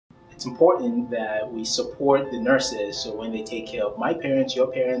It's important that we support the nurses, so when they take care of my parents,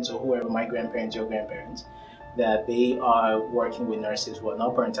 your parents, or whoever, my grandparents, your grandparents, that they are working with nurses who are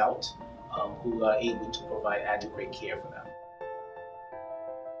not burnt out, who are able to provide adequate care for them.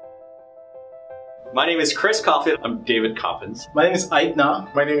 My name is Chris Caulfield. I'm David Coppins. My name is Ike Na.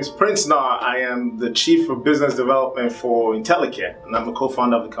 My name is Prince Na. I am the Chief of Business Development for IntelyCare, and I'm a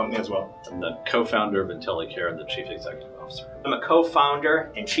co-founder of the company as well. I'm the co-founder of IntelyCare and the Chief Executive Officer. I'm a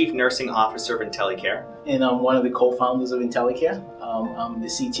co-founder and Chief Nursing Officer of IntelyCare. And I'm one of the co-founders of IntelyCare. I'm the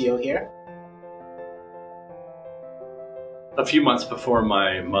CTO here. A few months before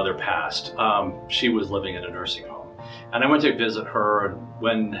my mother passed, she was living in a nursing home. And I went to visit her, and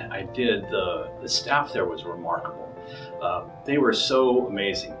when I did, the staff there was remarkable. They were so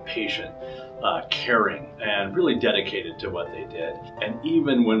amazing, patient, caring, and really dedicated to what they did. And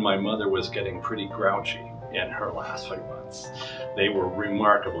even when my mother was getting pretty grouchy in her last few months, they were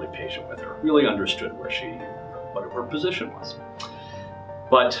remarkably patient with her, really understood what her position was.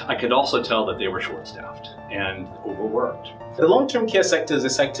 But I could also tell that they were short-staffed and overworked. The long-term care sector is a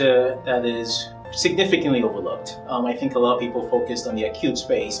sector that is significantly overlooked. I think a lot of people focused on the acute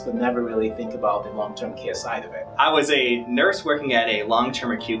space, but never really think about the long-term care side of it. I was a nurse working at a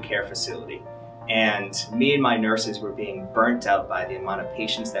long-term acute care facility, and me and my nurses were being burnt out by the amount of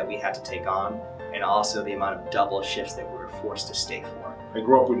patients that we had to take on, and also the amount of double shifts that we were forced to stay for. I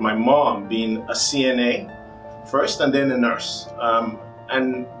grew up with my mom being a CNA first and then a nurse.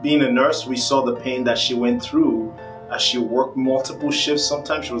 And being a nurse, we saw the pain that she went through as she worked multiple shifts.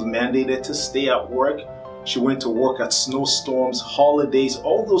 Sometimes she was mandated to stay at work. She went to work at snowstorms, holidays.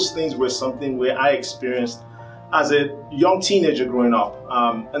 All those things were something where I experienced as a young teenager growing up.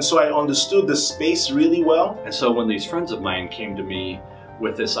 And so I understood the space really well. And so when these friends of mine came to me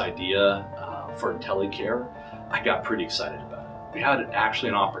with this idea for IntelyCare, I got pretty excited about it. We had actually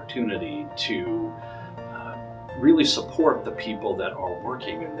an opportunity to really support the people that are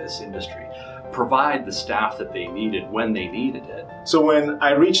working in this industry, provide the staff that they needed when they needed it. So when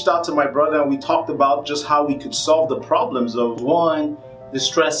I reached out to my brother and we talked about just how we could solve the problems of one, the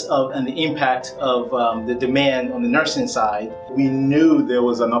stress of and the impact of the demand on the nursing side, we knew there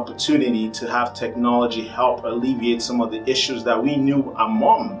was an opportunity to have technology help alleviate some of the issues that we knew our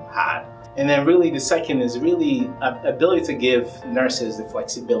mom had. And then really the second is really ability to give nurses the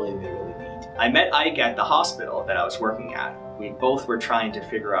flexibility they really need. I met Ike at the hospital that I was working at. We both were trying to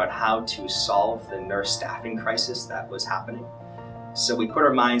figure out how to solve the nurse staffing crisis that was happening. So we put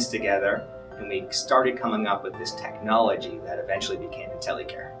our minds together and we started coming up with this technology that eventually became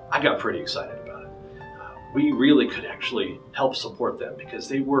IntelyCare. I got pretty excited about it. We really could actually help support them because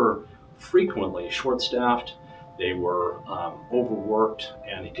they were frequently short-staffed, they were overworked,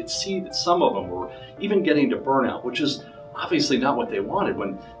 and you could see that some of them were even getting to burnout, which is obviously not what they wanted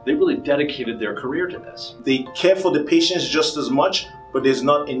when they really dedicated their career to this. They care for the patients just as much, but there's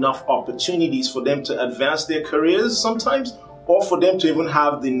not enough opportunities for them to advance their careers sometimes, or for them to even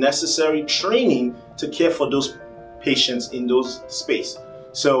have the necessary training to care for those patients in those space.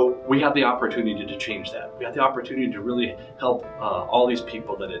 So we had the opportunity to change that. We had the opportunity to really help all these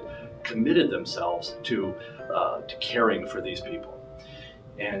people that had committed themselves to caring for these people.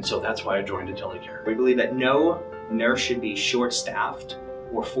 And so that's why I joined IntelyCare. We believe that no nurse should be short-staffed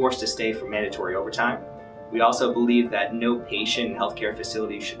or forced to stay for mandatory overtime. We also believe that no patient in healthcare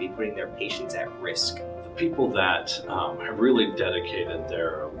facilities should be putting their patients at risk. The people that have really dedicated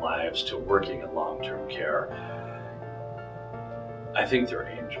their lives to working in long-term care, I think they're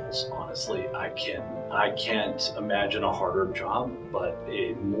angels, honestly. I can't imagine a harder job, but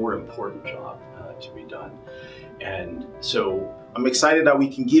a more important job to be done. And so I'm excited that we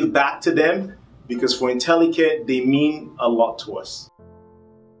can give back to them, because for IntelyCare, they mean a lot to us.